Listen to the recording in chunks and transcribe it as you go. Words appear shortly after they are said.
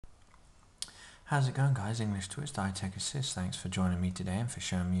How's it going, guys? English Twist, iTech Assist. Thanks for joining me today and for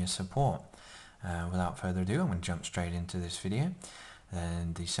showing me your support. Without further ado, I'm going to jump straight into this video.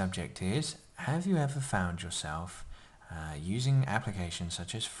 And the subject is, have you ever found yourself using applications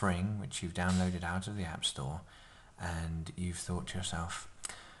such as Fring, which you've downloaded out of the App Store, and you've thought to yourself,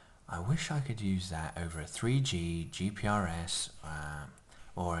 I wish I could use that over a 3G, GPRS,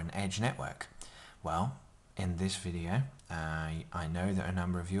 or an edge network? Well, in this video, I know that a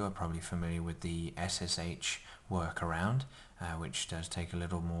number of you are probably familiar with the SSH workaround, which does take a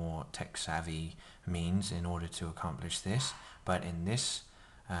little more tech-savvy means in order to accomplish this. But in this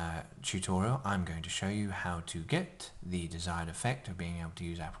tutorial, I'm going to show you how to get the desired effect of being able to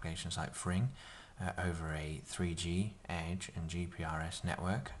use applications like Fring over a 3G, Edge and GPRS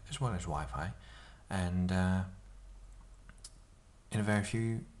network, as well as Wi-Fi, and in a very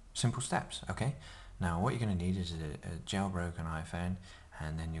few simple steps. Okay. Now what you're going to need is a jailbroken iPhone,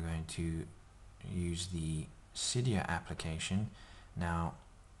 and then you're going to use the Cydia application. Now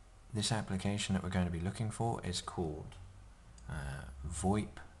this application that we're going to be looking for is called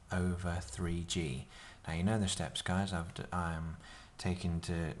VoIP over 3G. Now you know the steps, guys. I'm taken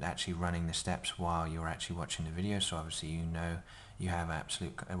to actually running the steps while you're actually watching the video, so obviously you know you have as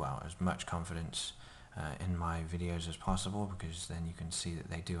much confidence in my videos as possible, because then you can see that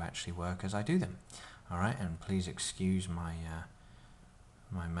they do actually work as I do them. Alright, and please excuse my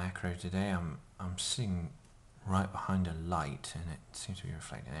my macro today. I'm sitting right behind a light and it seems to be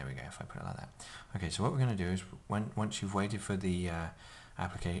reflecting. There we go, if I put it like that. Okay, so what we're going to do is, once you've waited for the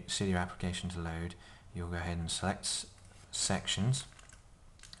Cydia application to load, you'll go ahead and select sections.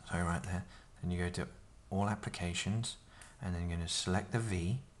 So right there, then you go to all applications, and then you're going to select the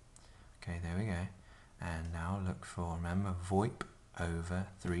V. Okay, there we go. And now look for, remember, VoIP over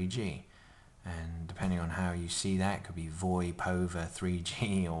 3G. And depending on how you see that, it could be VoIP over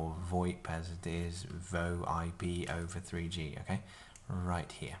 3G or VoIP as it is, VoIP over 3G, okay?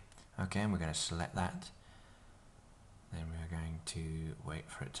 Right here. Okay, and we're going to select that. Then we're going to wait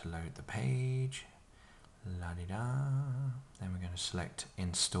for it to load the page. La-di-da. Then we're going to select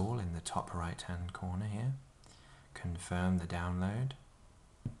install in the top right hand corner here. Confirm the download.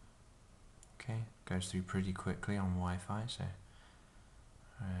 Okay, goes through pretty quickly on Wi-Fi, so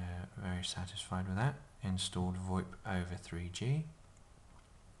very satisfied with that. Installed VoIP over 3G.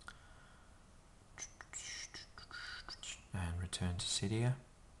 And return to Cydia.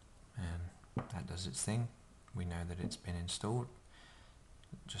 And that does its thing. We know that it's been installed.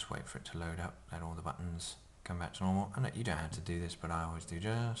 Just wait for it to load up, let all the buttons come back to normal. And you don't have to do this, but I always do,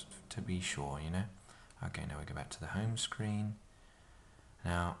 just to be sure, you know. Okay, now we go back to the home screen.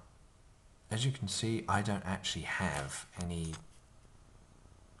 Now, as you can see, I don't actually have any,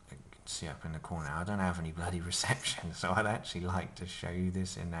 you can see up in the corner, I don't have any bloody reception, so I'd actually like to show you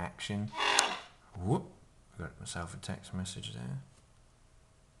this in action. Whoop, got myself a text message there.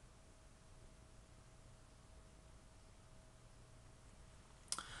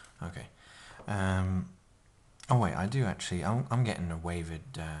 Okay. Oh wait, I do actually, I'm getting a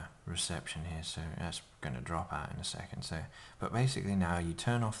wavered reception here, so that's going to drop out in a second. So, but basically now you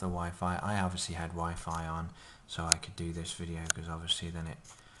turn off the Wi-Fi. I obviously had Wi-Fi on, so I could do this video, because obviously then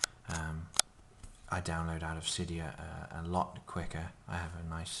I download out of Cydia a lot quicker. I have a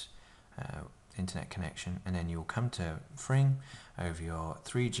nice internet connection, and then you'll come to Fring over your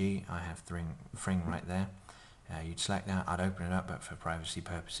 3G. I have Fring right there. You'd select that, I'd open it up, but for privacy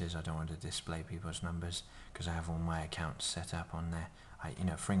purposes I don't want to display people's numbers, because I have all my accounts set up on there. You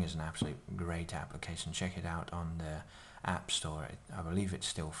know, Fring is an absolute great application. Check it out on the App Store. I believe it's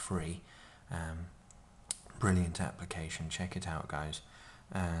still free. Brilliant application. Check it out, guys.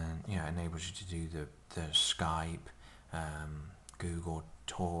 And you know, it enables you to do the Skype, Google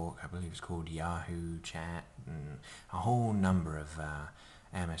Talk, I believe it's called Yahoo Chat, and a whole number of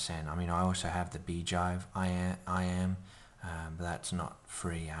MSN. I mean, I also have the BeeJive IM, but that's not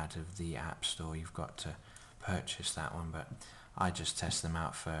free out of the App Store. You've got to purchase that one, but I just test them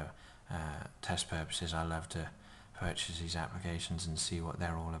out for test purposes. I love to purchase these applications and see what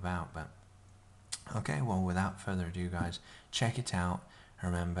they're all about. But okay, well, without further ado, guys, check it out.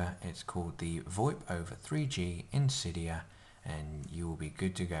 Remember, it's called the VoIP over 3G in Cydia, and you will be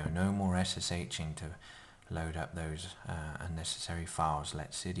good to go. No more SSHing to load up those unnecessary files.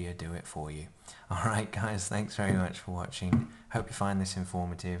 Let Cydia do it for you. Alright, guys, thanks very much for watching. Hope you find this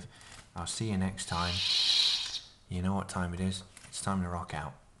informative. I'll see you next time. You know what time it is. It's time to rock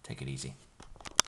out. Take it easy.